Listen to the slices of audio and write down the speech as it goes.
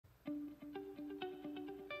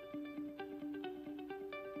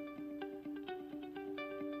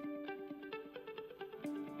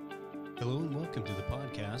Hello and welcome to the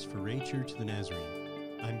podcast for Ray Church of the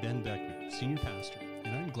Nazarene. I'm Ben Beckner, Senior Pastor,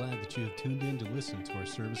 and I'm glad that you have tuned in to listen to our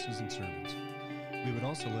services and sermons. We would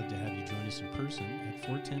also love to have you join us in person at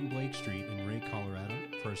 410 Blake Street in Ray, Colorado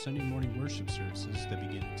for our Sunday morning worship services that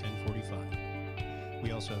begin at 10:45.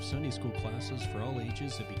 We also have Sunday school classes for all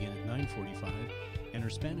ages that begin at 9:45, and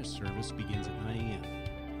our Spanish service begins at 9 a.m.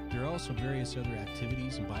 There are also various other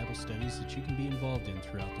activities and Bible studies that you can be involved in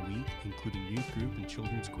throughout the week, including youth group and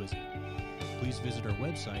children's quizzing. Please visit our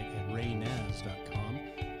website at raynaz.com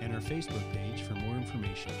and our Facebook page for more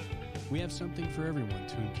information. We have something for everyone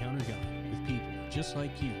to encounter God with people just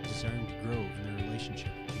like you, desiring to grow in their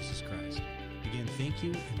relationship with Jesus Christ. Again, thank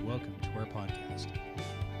you and welcome to our podcast.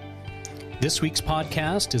 This week's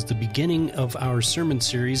podcast is the beginning of our sermon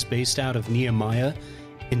series based out of Nehemiah,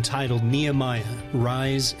 entitled Nehemiah,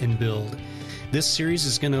 Rise and Build. This series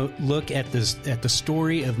is going to look at the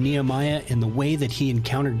story of Nehemiah and the way that he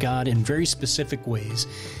encountered God in very specific ways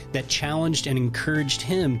that challenged and encouraged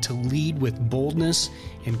him to lead with boldness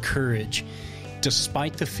and courage.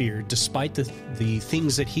 Despite the fear, despite the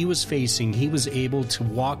things that he was facing, he was able to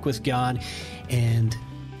walk with God and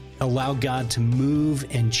allow God to move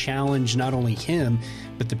and challenge not only him,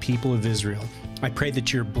 but the people of Israel. I pray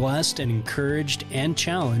that you're blessed and encouraged and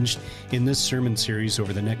challenged in this sermon series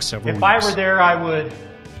over the next several weeks. If I were there, I would.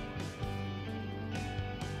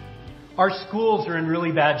 Our schools are in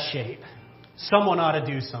really bad shape. Someone ought to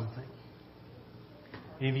do something.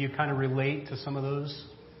 Any of you kind of relate to some of those?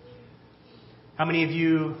 How many of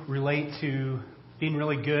you relate to being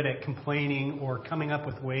really good at complaining or coming up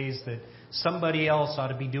with ways that somebody else ought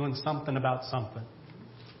to be doing something about something?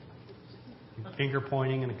 Finger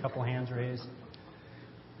pointing and a couple hands raised.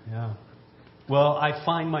 Yeah. Well, I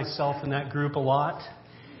find myself in that group a lot.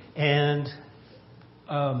 And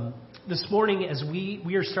this morning, as we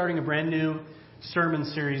are starting a brand new sermon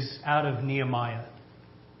series out of Nehemiah.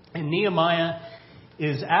 And Nehemiah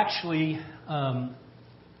is actually, I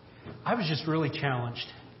was just really challenged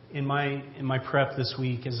in my prep this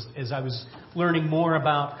week as I was learning more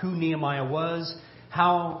about who Nehemiah was,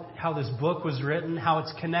 how this book was written, how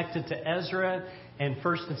it's connected to Ezra and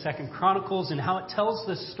 1st and 2nd Chronicles, and how it tells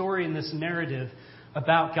this story and this narrative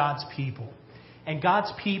about God's people. And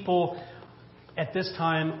God's people at this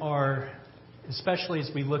time are, especially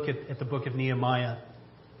as we look at the book of Nehemiah,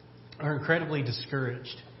 are incredibly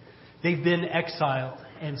discouraged. They've been exiled,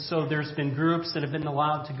 and so there's been groups that have been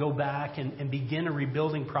allowed to go back and begin a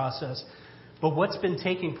rebuilding process. But what's been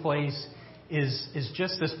taking place is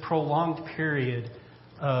just this prolonged period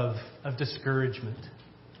of discouragement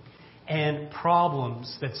and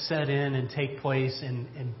problems that set in and take place,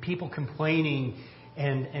 and people complaining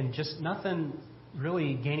and just nothing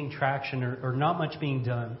really gaining traction or not much being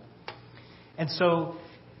done. And so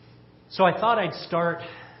I thought I'd start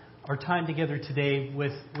our time together today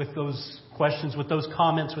with those questions, with those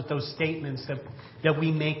comments, with those statements that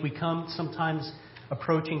we make. We come sometimes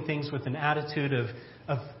approaching things with an attitude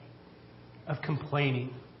of complaining,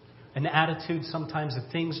 an attitude sometimes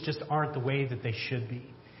that things just aren't the way that they should be.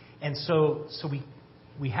 And so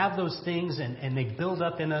we have those things and they build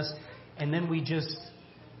up in us, and then we just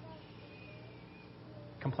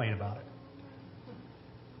complain about it.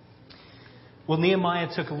 Well, Nehemiah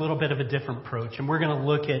took a little bit of a different approach, and we're going to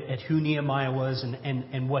look at who Nehemiah was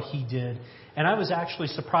and what he did. And I was actually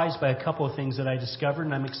surprised by a couple of things that I discovered,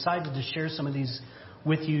 and I'm excited to share some of these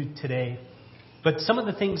with you today. But some of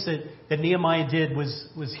the things that Nehemiah did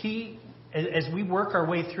was he, as we work our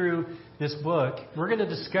way through this book, we're going to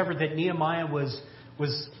discover that Nehemiah was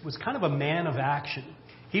kind of a man of action.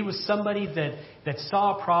 He was somebody that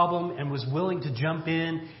saw a problem and was willing to jump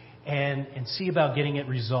in and see about getting it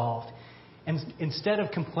resolved. And instead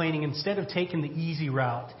of complaining, instead of taking the easy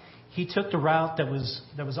route, he took the route that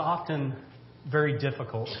was often very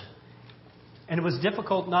difficult. And it was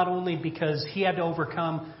difficult not only because he had to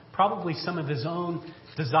overcome probably some of his own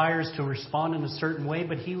desires to respond in a certain way,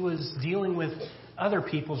 but he was dealing with other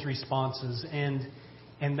people's responses and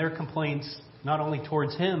their complaints, not only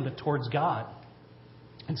towards him, but towards God.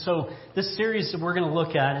 And so this series that we're going to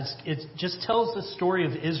look at, it just tells the story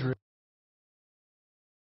of Israel.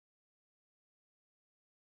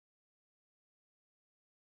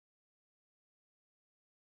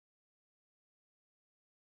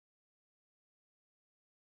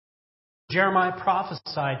 Jeremiah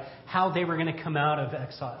prophesied how they were going to come out of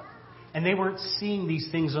exile. And they weren't seeing these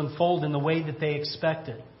things unfold in the way that they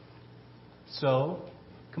expected. So,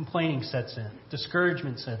 complaining sets in.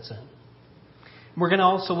 Discouragement sets in. We're going to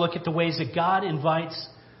also look at the ways that God invites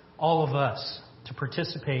all of us to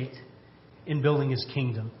participate in building His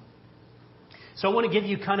kingdom. So I want to give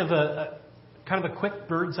you kind of kind of a quick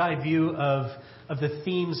bird's eye view of the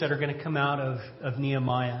themes that are going to come out of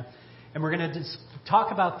Nehemiah. And we're going to just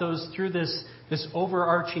talk about those through this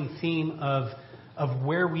overarching theme of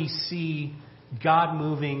where we see God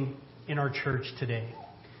moving in our church today.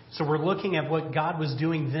 So we're looking at what God was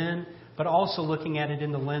doing then, but also looking at it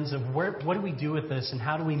in the lens of what do we do with this and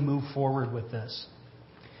how do we move forward with this.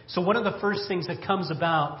 So one of the first things that comes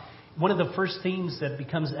about, one of the first themes that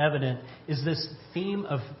becomes evident is this theme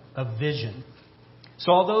of vision.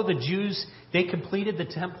 So although the Jews, they completed the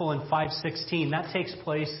temple in 516, that takes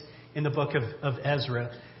place in the book of Ezra.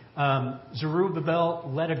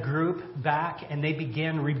 Zerubbabel led a group back and they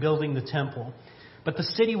began rebuilding the temple. But the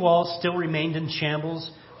city walls still remained in shambles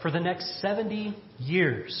for the next 70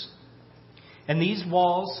 years. And these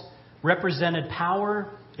walls represented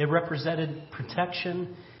power, they represented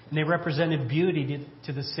protection, and they represented beauty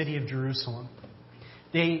to the city of Jerusalem.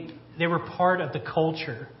 They were part of the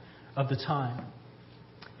culture of the time.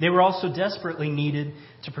 They were also desperately needed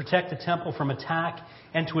to protect the temple from attack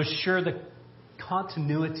and to assure the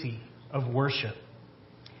continuity of worship.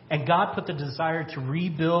 And God put the desire to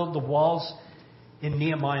rebuild the walls in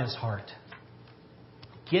Nehemiah's heart,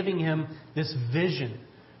 giving him this vision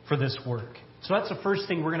for this work. So that's the first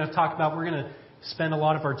thing we're going to talk about. We're going to spend a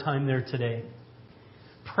lot of our time there today.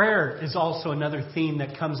 Prayer is also another theme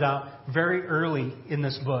that comes out very early in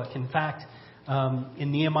this book. In fact,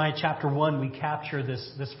 in Nehemiah chapter 1, we capture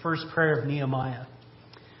this first prayer of Nehemiah.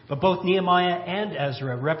 But both Nehemiah and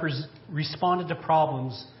Ezra responded to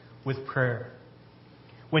problems with prayer.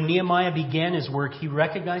 When Nehemiah began his work, he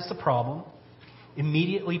recognized the problem,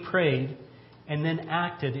 immediately prayed, and then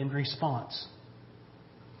acted in response.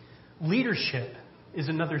 Leadership is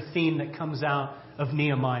another theme that comes out of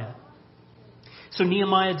Nehemiah. So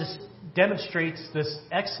Nehemiah demonstrates this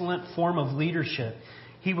excellent form of leadership.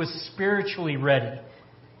 He was spiritually ready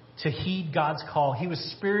to heed God's call. He was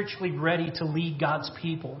spiritually ready to lead God's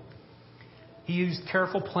people. He used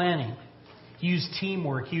careful planning. He used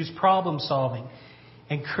teamwork. He used problem solving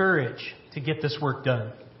and courage to get this work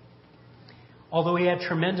done. Although he had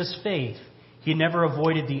tremendous faith, he never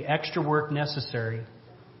avoided the extra work necessary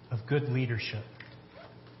of good leadership.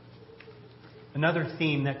 Another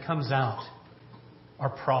theme that comes out are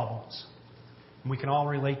problems. And we can all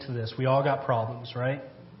relate to this. We all got problems, right?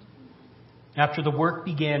 After the work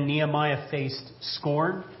began, Nehemiah faced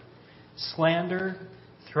scorn, slander,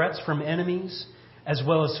 threats from enemies, as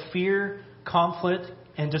well as fear, conflict,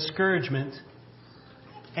 and discouragement,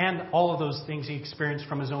 and all of those things he experienced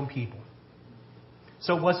from his own people.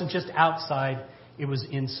 So it wasn't just outside, it was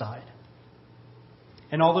inside.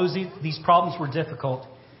 And although these problems were difficult,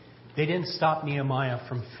 they didn't stop Nehemiah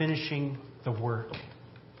from finishing the work.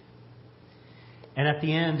 And at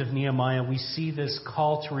the end of Nehemiah, we see this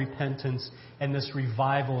call to repentance and this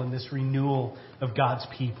revival and this renewal of God's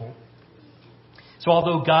people. So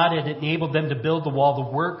although God had enabled them to build the wall,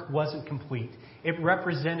 the work wasn't complete. It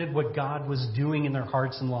represented what God was doing in their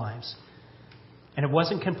hearts and lives. And it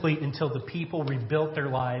wasn't complete until the people rebuilt their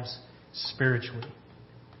lives spiritually.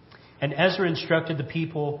 And Ezra instructed the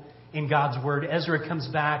people in God's word. Ezra comes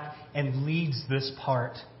back and leads this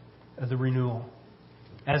part of the renewal.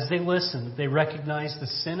 As they listened, they recognized the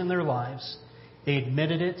sin in their lives, they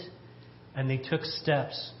admitted it, and they took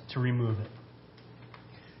steps to remove it.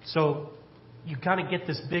 So you kind of get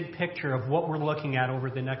this big picture of what we're looking at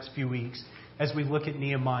over the next few weeks as we look at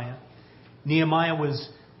Nehemiah. Nehemiah was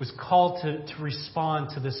called to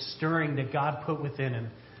respond to the stirring that God put within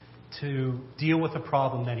him to deal with the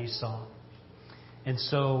problem that he saw. And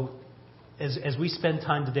so as we spend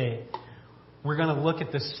time today, we're going to look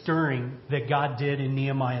at the stirring that God did in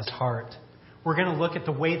Nehemiah's heart. We're going to look at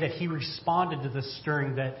the way that he responded to the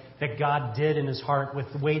stirring that God did in his heart with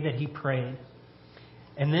the way that he prayed.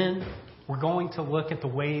 And then we're going to look at the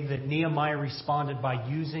way that Nehemiah responded by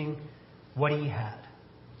using what he had.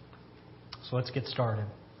 So let's get started.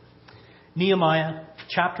 Nehemiah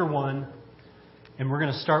chapter 1, and we're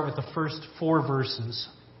going to start with the first 4 verses.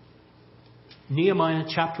 Nehemiah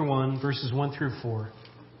chapter 1, verses 1 through 4.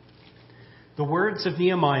 The words of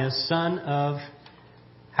Nehemiah, son of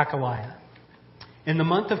Hakaliah. In the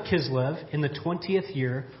month of Kislev, in the 20th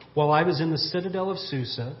year, while I was in the citadel of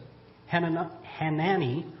Susa,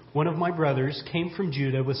 Hanani, one of my brothers, came from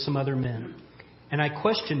Judah with some other men. And I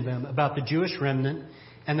questioned them about the Jewish remnant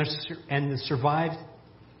and the survived.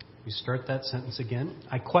 We start that sentence again.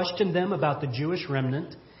 I questioned them about the Jewish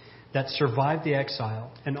remnant that survived the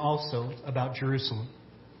exile and also about Jerusalem.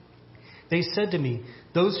 They said to me,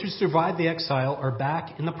 those who survived the exile are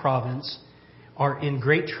back in the province, are in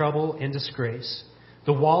great trouble and disgrace.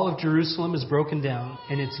 The wall of Jerusalem is broken down,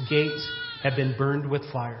 and its gates have been burned with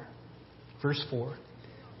fire. Verse 4.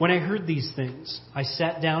 When I heard these things, I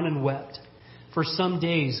sat down and wept. For some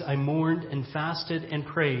days I mourned and fasted and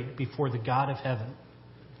prayed before the God of heaven.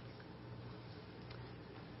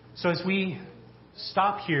 So as we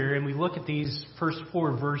stop here and we look at these first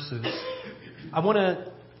 4 verses, I want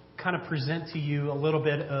to kind of present to you a little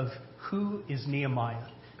bit of who is Nehemiah.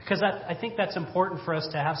 Because I think that's important for us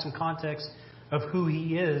to have some context of who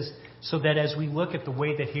he is, so that as we look at the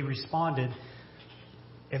way that he responded,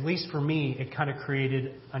 at least for me, it kind of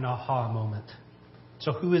created an aha moment.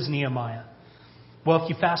 So who is Nehemiah? Well, if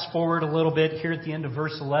you fast forward a little bit here at the end of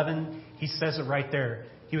verse 11, he says it right there.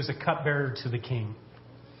 He was a cupbearer to the king.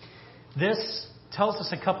 This tells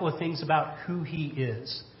us a couple of things about who he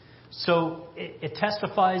is. So it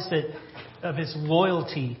testifies of his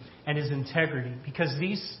loyalty and his integrity, because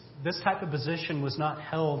this type of position was not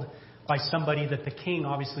held by somebody that the king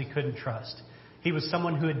obviously couldn't trust. He was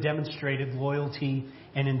someone who had demonstrated loyalty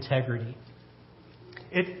and integrity.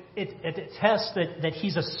 It attests that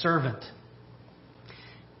he's a servant.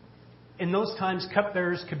 In those times,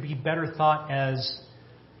 cupbearers could be better thought as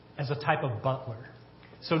a type of butler.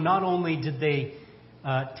 So not only did they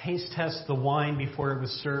taste test the wine before it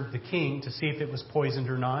was served the king to see if it was poisoned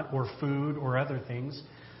or not, or food or other things,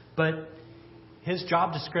 but his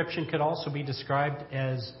job description could also be described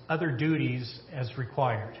as other duties as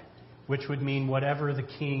required, which would mean whatever the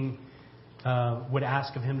king would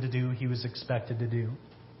ask of him to do, he was expected to do.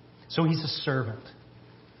 So he's a servant.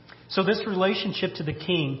 So this relationship to the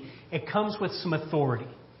king, it comes with some authority.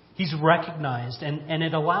 He's recognized, and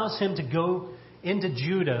it allows him to go into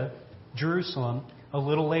Jerusalem, a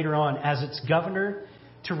little later on, as its governor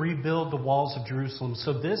to rebuild the walls of Jerusalem.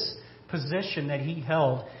 So this position that he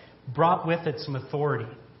held brought with it some authority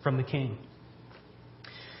from the king.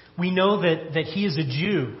 We know that he is a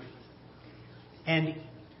Jew, and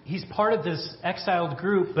he's part of this exiled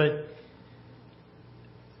group,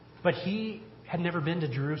 but he had never been to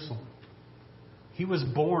Jerusalem. He was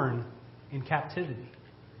born in captivity.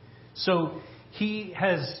 So he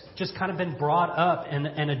has just kind of been brought up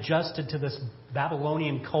and adjusted to this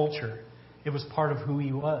Babylonian culture. It was part of who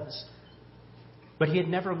he was. But he had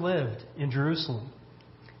never lived in Jerusalem.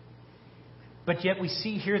 But yet we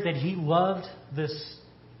see here that he loved this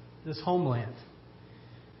homeland.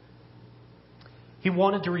 He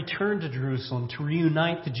wanted to return to Jerusalem to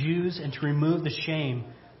reunite the Jews and to remove the shame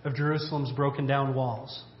of Jerusalem's broken down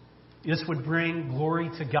walls. This would bring glory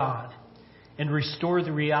to God and restore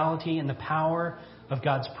the reality and the power of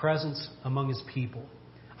God's presence among his people.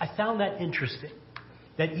 I found that interesting,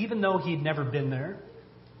 that even though he had never been there,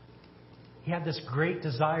 he had this great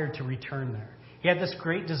desire to return there. He had this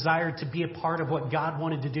great desire to be a part of what God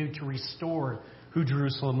wanted to do to restore who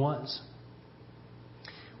Jerusalem was.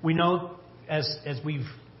 We know,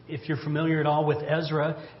 if you're familiar at all with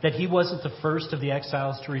Ezra, that he wasn't the first of the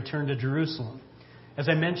exiles to return to Jerusalem. As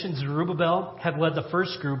I mentioned, Zerubbabel had led the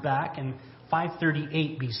first group back in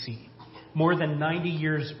 538 BC, more than 90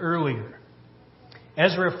 years earlier.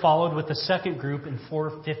 Ezra followed with the second group in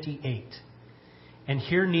 458. And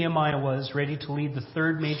here Nehemiah was ready to lead the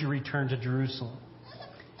third major return to Jerusalem.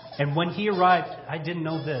 And when he arrived, I didn't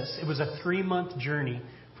know this, it was a 3-month journey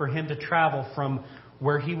for him to travel from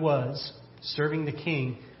where he was serving the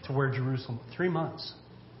king to where Jerusalem. 3 months.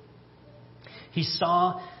 He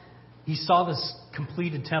saw this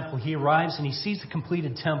completed temple. He arrives and he sees the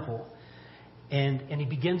completed temple. And he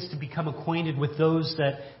begins to become acquainted with those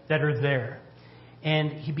that are there.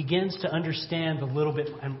 And he begins to understand a little bit.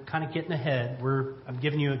 I'm kind of getting ahead. I'm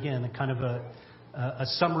giving you, again, a kind of a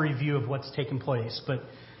summary view of what's taken place. But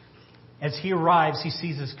as he arrives, he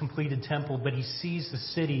sees this completed temple, but he sees the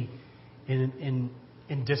city in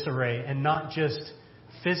disarray. And not just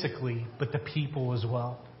physically, but the people as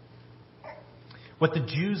well. What the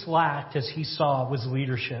Jews lacked, as he saw, was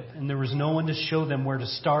leadership. And there was no one to show them where to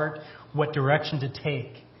start, what direction to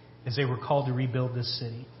take, as they were called to rebuild this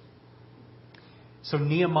city. So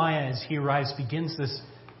Nehemiah, as he arrives, begins this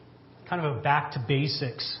kind of a back to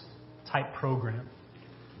basics type program.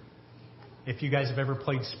 If you guys have ever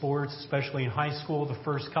played sports, especially in high school, the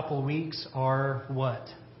first couple of weeks are what?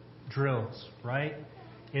 Drills, right?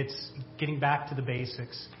 It's getting back to the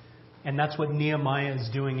basics. And that's what Nehemiah is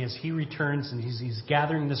doing as he returns and he's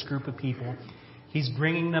gathering this group of people. He's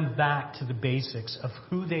bringing them back to the basics of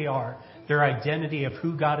who they are, their identity of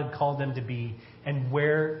who God had called them to be, and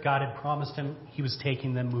where God had promised him he was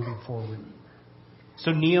taking them moving forward.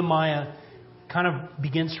 So Nehemiah kind of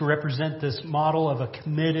begins to represent this model of a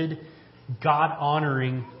committed,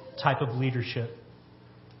 God-honoring type of leadership.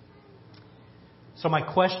 So my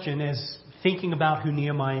question is, thinking about who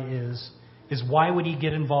Nehemiah is why would he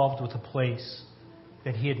get involved with a place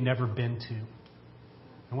that he had never been to.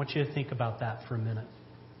 I want you to think about that for a minute.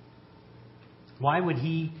 Why would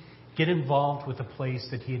he get involved with a place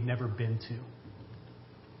that he had never been to?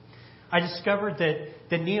 I discovered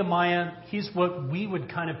that Nehemiah, he's what we would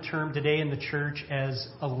kind of term today in the church as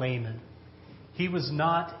a layman. He was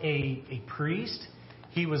not a priest.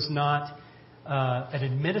 He was not an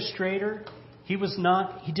administrator. He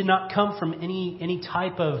did not come from any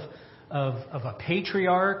type of a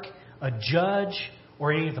patriarch, a judge,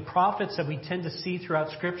 or any of the prophets that we tend to see throughout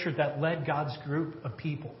Scripture that led God's group of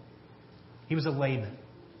people. He was a layman.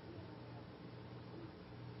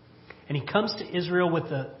 And he comes to Israel with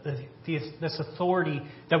this authority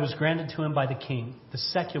that was granted to him by the king, the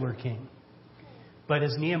secular king. But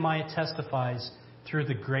as Nehemiah testifies, through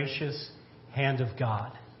the gracious hand of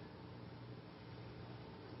God.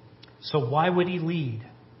 So why would he lead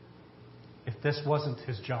if this wasn't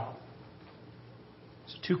his job?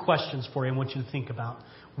 So 2 questions for you I want you to think about.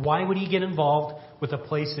 Why would he get involved with a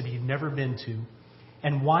place that he'd never been to?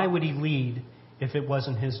 And why would he lead if it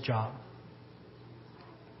wasn't his job?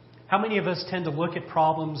 How many of us tend to look at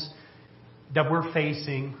problems that we're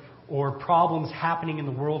facing or problems happening in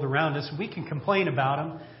the world around us? We can complain about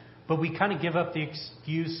them, but we kind of give up the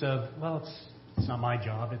excuse of, well, it's not my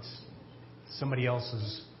job. It's somebody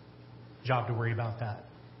else's job to worry about that,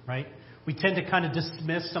 right? We tend to kind of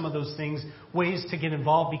dismiss some of those things, ways to get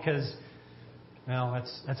involved because, well,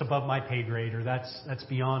 that's above my pay grade or that's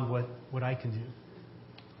beyond what I can do.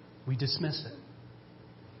 We dismiss it.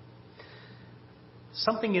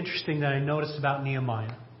 Something interesting that I noticed about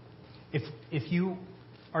Nehemiah, if you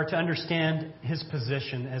are to understand his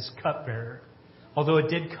position as cupbearer, although it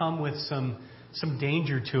did come with some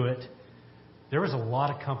danger to it, there was a lot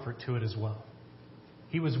of comfort to it as well.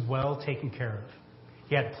 He was well taken care of.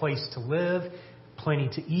 He had a place to live, plenty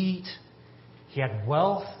to eat. He had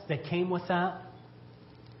wealth that came with that.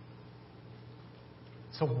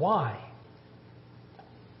 So why?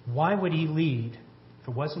 Why would he lead if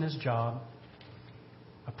it wasn't his job?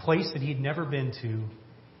 A place that he'd never been to,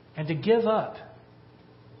 and to give up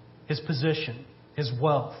his position, his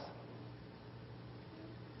wealth.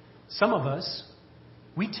 Some of us,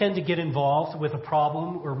 we tend to get involved with a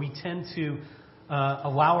problem, or we tend to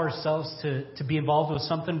allow ourselves to be involved with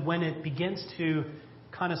something when it begins to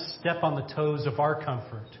kind of step on the toes of our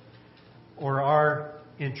comfort or our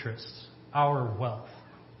interests, our wealth,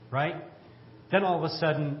 right? Then all of a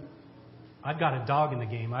sudden, I've got a dog in the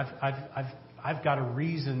game. I've got a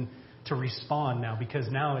reason to respond now because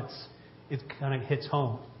now it kind of hits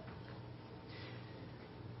home.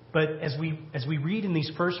 But as we read in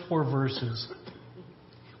these first 4 verses,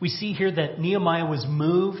 we see here that Nehemiah was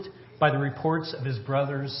moved by the reports of his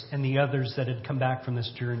brothers and the others that had come back from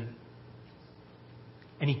this journey.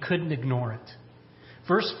 And he couldn't ignore it.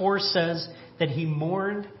 Verse 4 says that he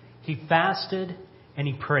mourned, he fasted, and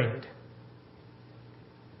he prayed.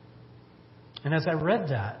 And as I read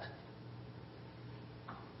that,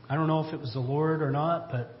 I don't know if it was the Lord or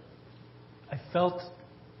not, but I felt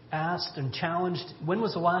asked and challenged, when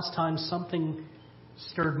was the last time something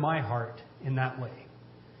stirred my heart in that way?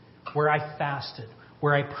 Where I fasted,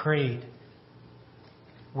 where I prayed,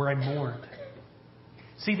 where I mourned.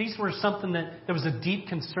 See, these were something that was a deep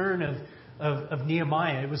concern of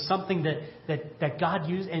Nehemiah. It was something that God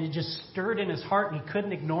used, and it just stirred in his heart, and he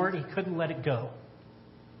couldn't ignore it, he couldn't let it go.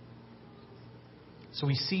 So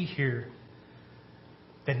we see here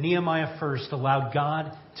that Nehemiah first allowed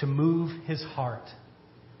God to move his heart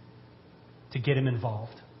to get him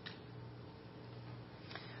involved.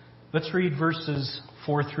 Let's read verses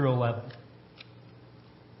 4 through 11.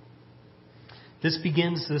 This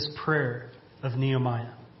begins this prayer of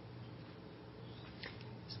Nehemiah.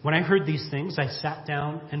 When I heard these things, I sat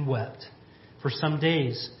down and wept. For some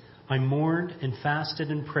days I mourned and fasted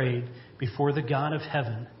and prayed before the God of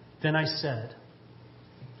heaven. Then I said,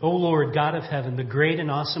 O Lord, God of heaven, the great and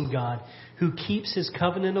awesome God, who keeps his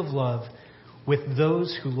covenant of love with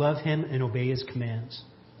those who love him and obey his commands.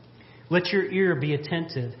 Let your ear be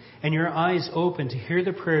attentive and your eyes open to hear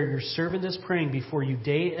the prayer your servant is praying before you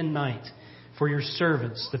day and night for your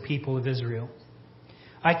servants, the people of Israel.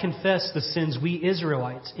 I confess the sins we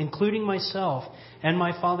Israelites, including myself and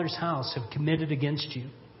my father's house, have committed against you.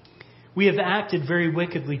 We have acted very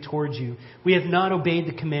wickedly towards you. We have not obeyed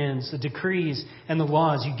the commands, the decrees, and the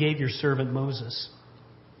laws you gave your servant Moses.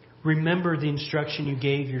 Remember the instruction you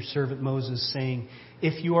gave your servant Moses, saying,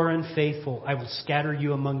 if you are unfaithful, I will scatter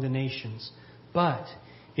you among the nations. But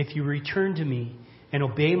if you return to me and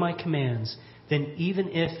obey my commands, then even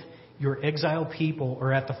if your exiled people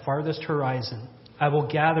are at the farthest horizon, I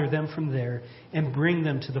will gather them from there and bring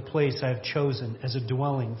them to the place I have chosen as a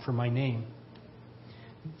dwelling for my name.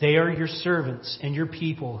 They are your servants and your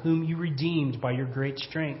people, whom you redeemed by your great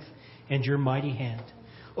strength and your mighty hand.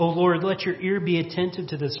 O Lord, let your ear be attentive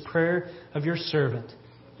to this prayer of your servant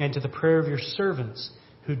and to the prayer of your servants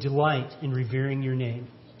who delight in revering your name.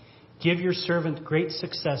 Give your servant great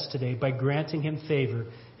success today by granting him favor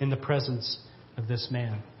in the presence of this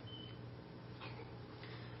man.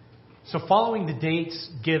 So following the dates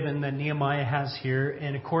given that Nehemiah has here,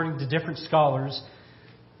 and according to different scholars,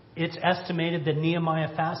 it's estimated that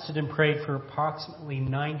Nehemiah fasted and prayed for approximately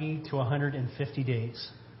 90 to 150 days,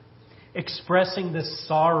 expressing this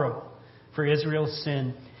sorrow for Israel's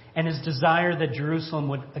sin and his desire that Jerusalem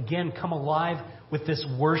would again come alive with this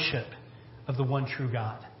worship of the one true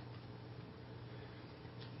God.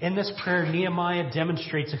 In this prayer, Nehemiah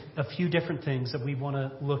demonstrates a few different things that we want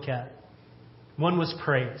to look at. One was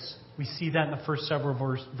praise. We see that in the first several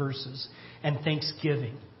verses. And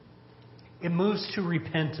thanksgiving. It moves to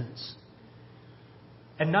repentance.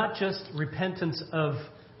 And not just repentance of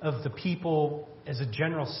the people as a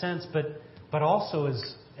general sense, but also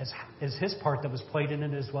as his part that was played in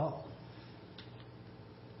it as well.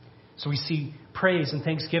 So we see praise and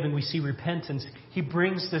thanksgiving. We see repentance. He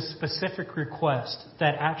brings this specific request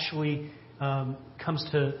that actually comes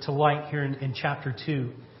to light here in chapter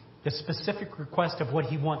 2. The specific request of what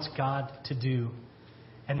he wants God to do.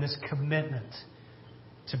 And this commitment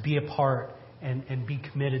to be a part and be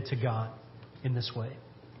committed to God in this way.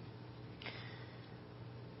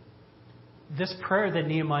 This prayer that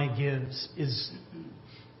Nehemiah gives is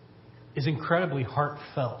incredibly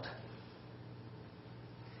heartfelt.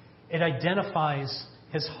 It identifies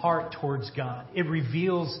his heart towards God. It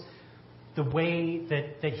reveals the way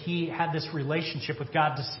that he had this relationship with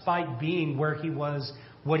God despite being where he was,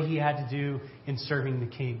 what he had to do in serving the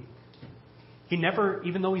king. He never,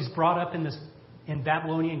 even though he's brought up in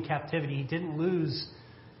Babylonian captivity, he didn't lose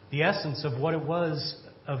the essence of what it was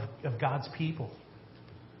of God's people.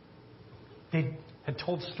 They had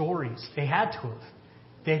told stories. They had to have.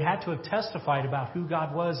 They had to have testified about who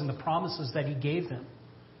God was and the promises that he gave them.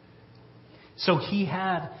 So he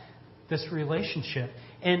had this relationship.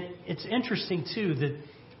 And it's interesting, too, that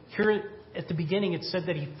here at the beginning it said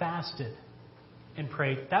that he fasted and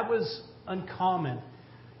prayed. That was uncommon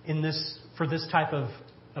for this type of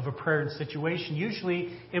a prayer and situation.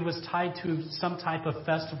 Usually it was tied to some type of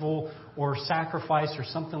festival or sacrifice or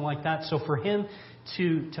something like that. So for him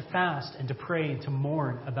to fast and to pray and to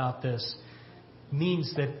mourn about this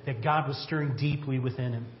means that God was stirring deeply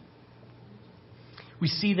within him. We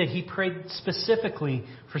see that he prayed specifically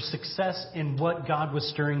for success in what God was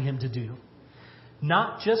stirring him to do.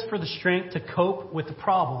 Not just for the strength to cope with the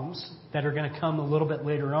problems that are going to come a little bit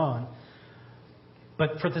later on,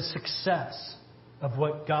 but for the success of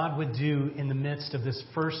what God would do in the midst of this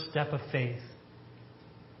first step of faith,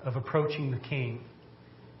 of approaching the king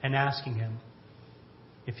and asking him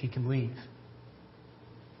if he can leave.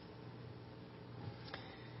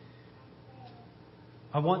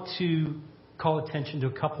 I want to call attention to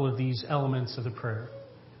a couple of these elements of the prayer.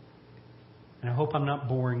 And I hope I'm not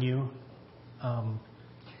boring you.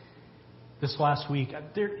 This last week,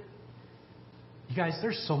 you guys,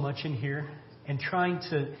 there's so much in here. And trying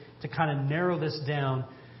to kind of narrow this down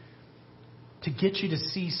to get you to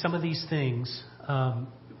see some of these things,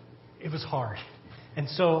 it was hard. And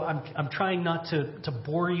so I'm trying not to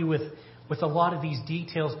bore you with a lot of these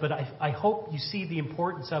details, but I hope you see the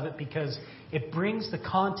importance of it because it brings the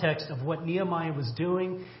context of what Nehemiah was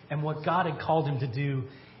doing and what God had called him to do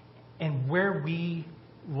and where we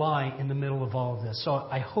lie in the middle of all of this. So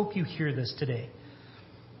I hope you hear this today.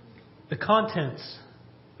 The contents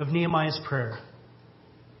of Nehemiah's prayer.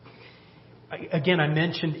 Again, I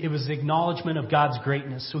mentioned it was the acknowledgement of God's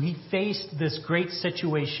greatness. So he faced this great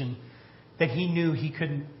situation that he knew he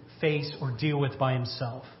couldn't face or deal with by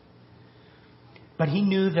himself. But he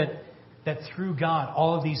knew that through God,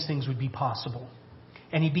 all of these things would be possible.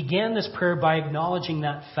 And he began this prayer by acknowledging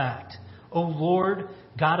that fact. O Lord,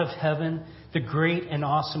 God of heaven, the great and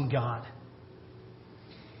awesome God.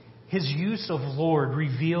 His use of Lord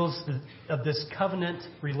reveals of this covenant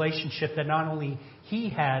relationship that not only he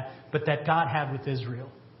had, but that God had with Israel.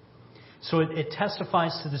 So it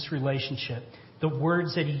testifies to this relationship, the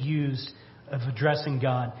words that he used of addressing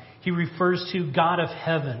God. He refers to God of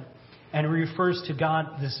heaven, and he refers to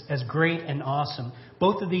God as great and awesome.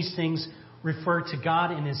 Both of these things refer to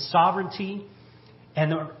God in his sovereignty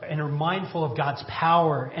and are mindful of God's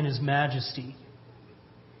power and his majesty.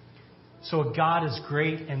 So a God as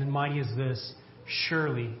great and mighty as this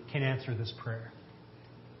surely can answer this prayer.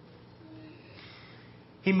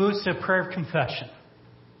 He moves to a prayer of confession.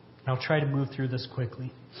 I'll try to move through this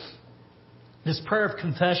quickly. This prayer of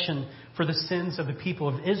confession for the sins of the people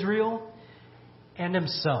of Israel and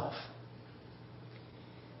himself.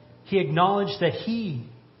 He acknowledged that he,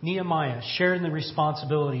 Nehemiah, shared in the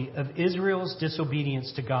responsibility of Israel's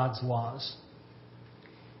disobedience to God's laws.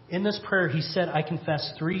 In this prayer, he said, I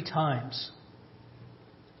confess 3 times.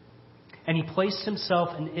 And he placed himself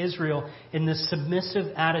and Israel in this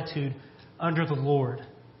submissive attitude under the Lord,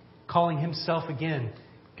 calling himself again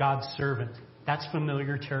God's servant. That's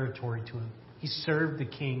familiar territory to him. He served the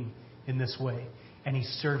king in this way, and he's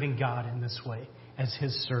serving God in this way as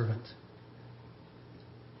his servant.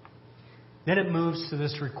 Then it moves to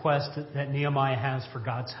this request that Nehemiah has for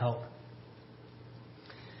God's help.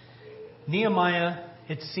 Nehemiah,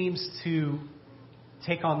 it seems to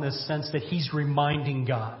take on this sense that he's reminding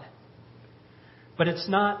God. But it's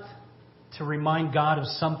not to remind God of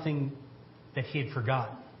something that he had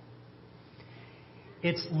forgotten.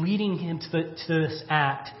 It's leading him to this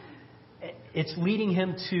act. It's leading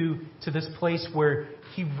him to this place where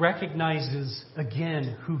he recognizes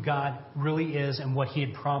again who God really is and what he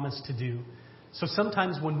had promised to do. So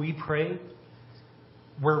sometimes when we pray,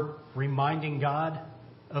 we're reminding God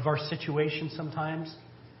of our situation sometimes.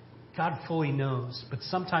 God fully knows. But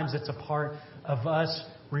sometimes it's a part of us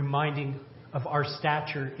reminding of our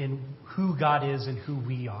stature in who God is and who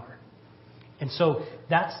we are. And so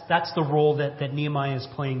that's the role that Nehemiah is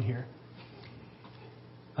playing here.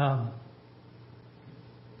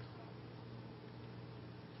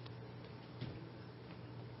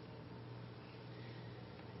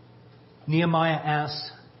 Nehemiah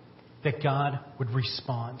asks that God would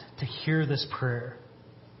respond, to hear this prayer,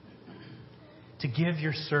 to give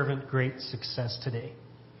your servant great success today.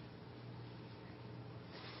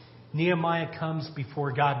 Nehemiah comes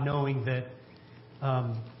before God knowing that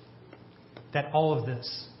all of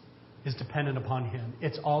this is dependent upon him.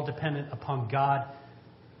 It's all dependent upon God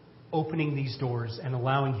opening these doors and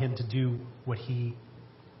allowing him to do what he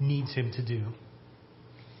needs him to do.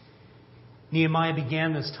 Nehemiah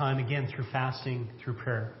began this time again through fasting, through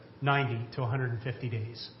prayer, 90 to 150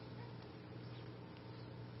 days.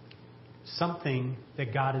 Something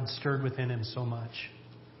that God had stirred within him so much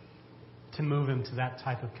to move him to that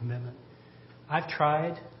type of commitment. I've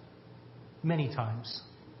tried many times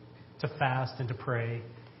to fast and to pray,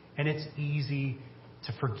 and it's easy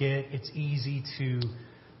to forget. It's easy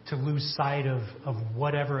to lose sight of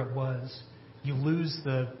whatever it was. You lose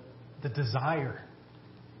the desire.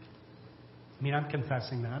 I mean, I'm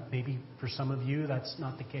confessing that. Maybe for some of you, that's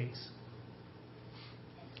not the case.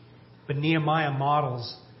 But Nehemiah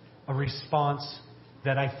models a response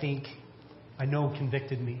that I know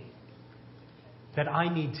convicted me. That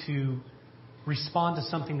I need to respond to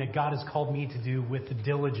something that God has called me to do with the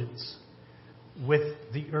diligence, with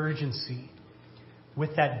the urgency,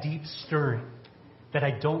 with that deep stirring, that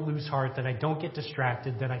I don't lose heart, that I don't get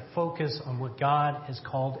distracted, that I focus on what God has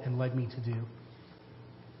called and led me to do.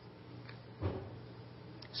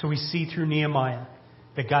 So we see through Nehemiah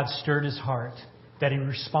that God stirred his heart, that he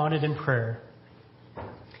responded in prayer.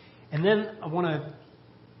 And then I want to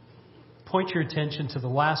point your attention to the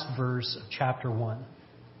last verse of chapter 1.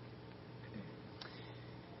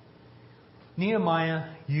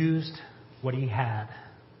 Nehemiah used what he had.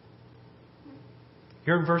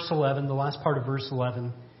 Here in verse 11, the last part of verse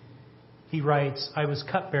 11, he writes, I was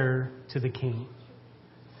cupbearer to the king.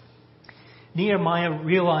 Nehemiah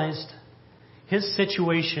realized his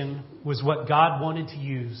situation was what God wanted to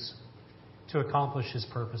use to accomplish his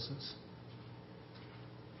purposes.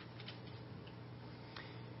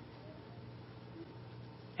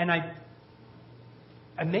 And I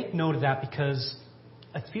make note of that because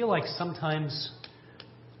I feel like sometimes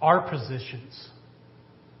our positions,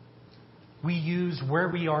 we use where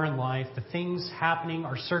we are in life, the things happening,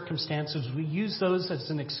 our circumstances, we use those as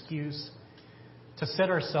an excuse to set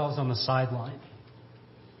ourselves on the sideline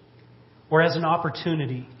or as an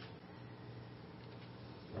opportunity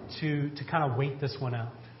to kind of wait this one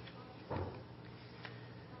out.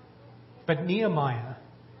 But Nehemiah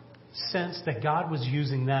sensed that God was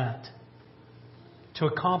using that to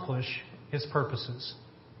accomplish his purposes.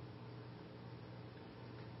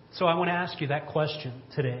 So I want to ask you that question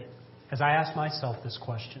today, as I ask myself this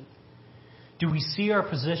question. Do we see our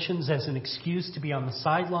positions as an excuse to be on the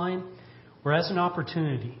sideline or as an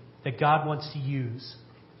opportunity that God wants to use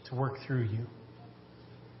to work through you?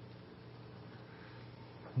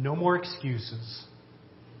 No more excuses.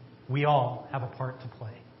 We all have a part to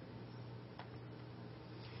play.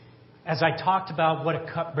 As I talked about what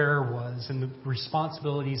a cupbearer was and the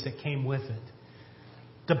responsibilities that came with it,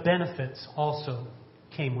 the benefits also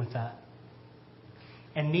came with that.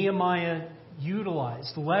 And Nehemiah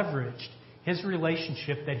leveraged his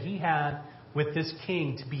relationship that he had with this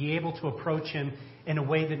king to be able to approach him in a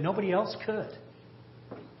way that nobody else could.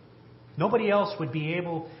 Nobody else would be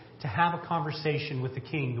able to have a conversation with the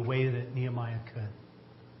king the way that Nehemiah could.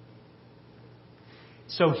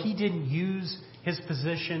 So he didn't use his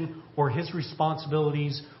position or his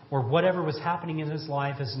responsibilities or whatever was happening in his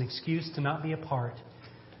life as an excuse to not be a part,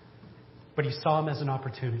 but he saw him as an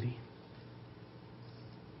opportunity.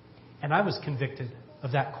 And I was convicted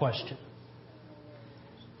of that question.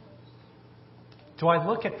 Do I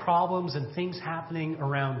look at problems and things happening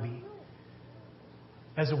around me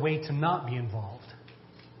as a way to not be involved?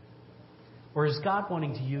 Or is God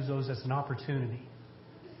wanting to use those as an opportunity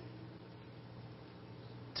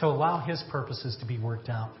to allow His purposes to be worked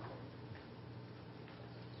out?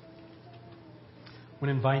 I'm going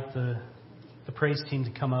to invite the praise team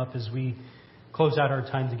to come up as we close out our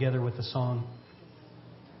time together with a song.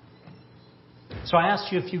 So I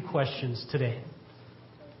asked you a few questions today.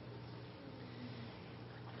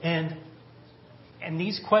 And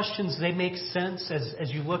these questions, they make sense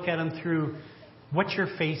as you look at them through what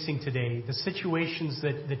you're facing today, the situations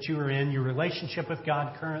that you are in, your relationship with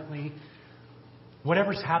God currently,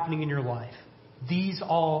 whatever's happening in your life. These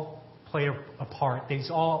all play a part. These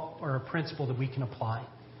all are a principle that we can apply.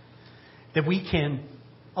 That we can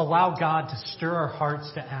allow God to stir our hearts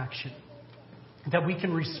to action. That we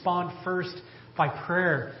can respond first by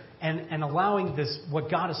prayer and allowing this,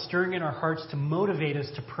 what God is stirring in our hearts, to motivate us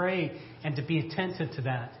to pray and to be attentive to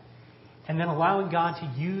that. And then allowing God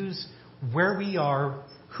to use where we are,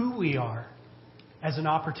 who we are, as an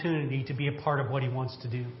opportunity to be a part of what He wants to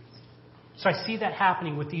do. So I see that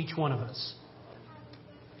happening with each one of us.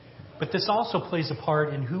 But this also plays a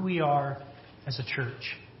part in who we are as a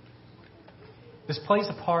church. This plays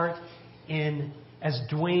a part in, as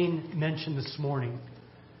Dwayne mentioned this morning,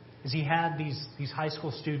 as he had these high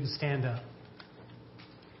school students stand up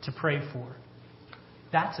to pray for.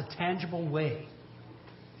 That's a tangible way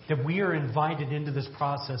that we are invited into this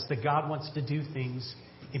process, that God wants to do things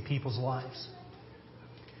in people's lives.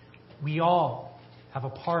 We all have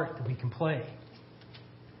a part that we can play.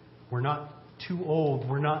 We're not too old.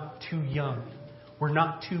 We're not too young. We're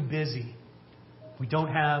not too busy. We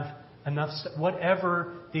don't have enough,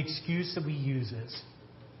 whatever the excuse that we use is.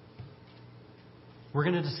 We're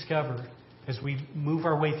going to discover, as we move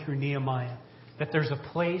our way through Nehemiah, that there's a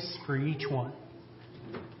place for each one.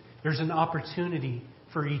 There's an opportunity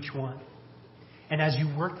for each one. And as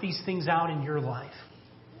you work these things out in your life,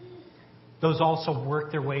 those also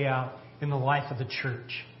work their way out in the life of the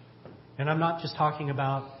church. And I'm not just talking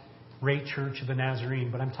about Ray Church of the Nazarene,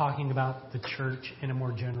 but I'm talking about the church in a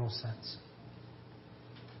more general sense.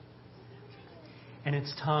 And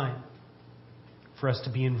it's time for us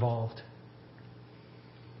to be involved.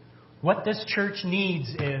 What this church needs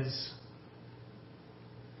is,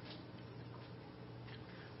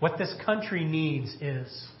 what this country needs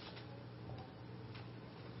is,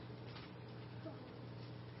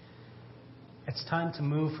 it's time to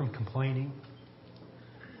move from complaining.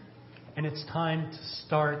 And it's time to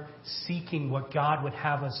start seeking what God would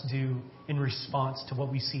have us do in response to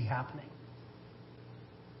what we see happening.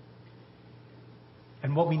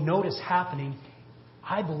 And what we notice happening,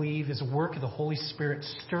 I believe, is a work of the Holy Spirit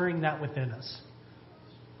stirring that within us,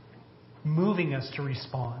 moving us to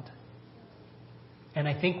respond. And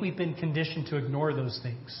I think we've been conditioned to ignore those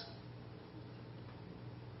things.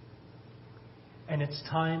 And it's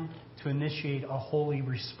time to initiate a holy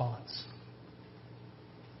response.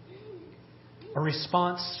 A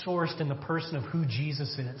response sourced in the person of who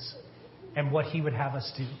Jesus is and what He would have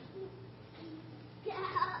us do.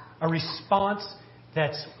 A response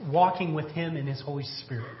that's walking with Him in His Holy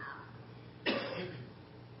Spirit.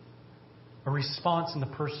 A response in the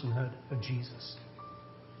personhood of Jesus.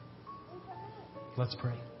 Let's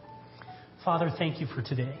pray. Father, thank You for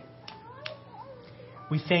today.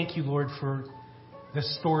 We thank You, Lord, for the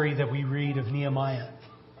story that we read of Nehemiah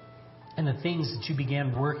and the things that You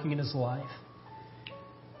began working in his life.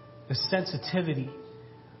 The sensitivity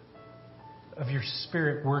of Your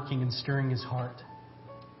Spirit working and stirring his heart.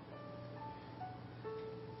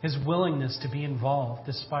 His willingness to be involved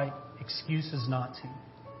despite excuses not to.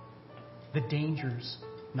 The dangers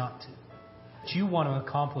not to. That You want to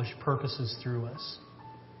accomplish purposes through us.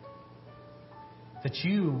 That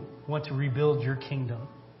You want to rebuild Your kingdom.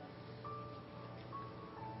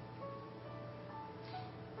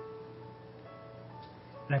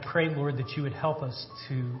 And I pray, Lord, that You would help us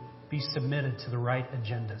to be submitted to the right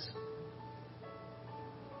agendas.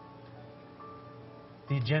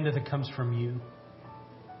 The agenda that comes from You.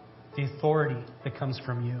 The authority that comes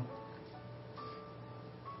from You.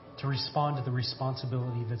 To respond to the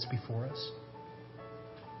responsibility that's before us.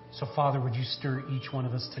 So, Father, would you stir each one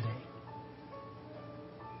of us today?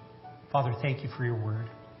 Father, thank you for your word.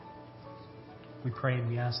 We pray and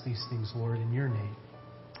we ask these things, Lord, in your name.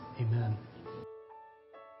 Amen.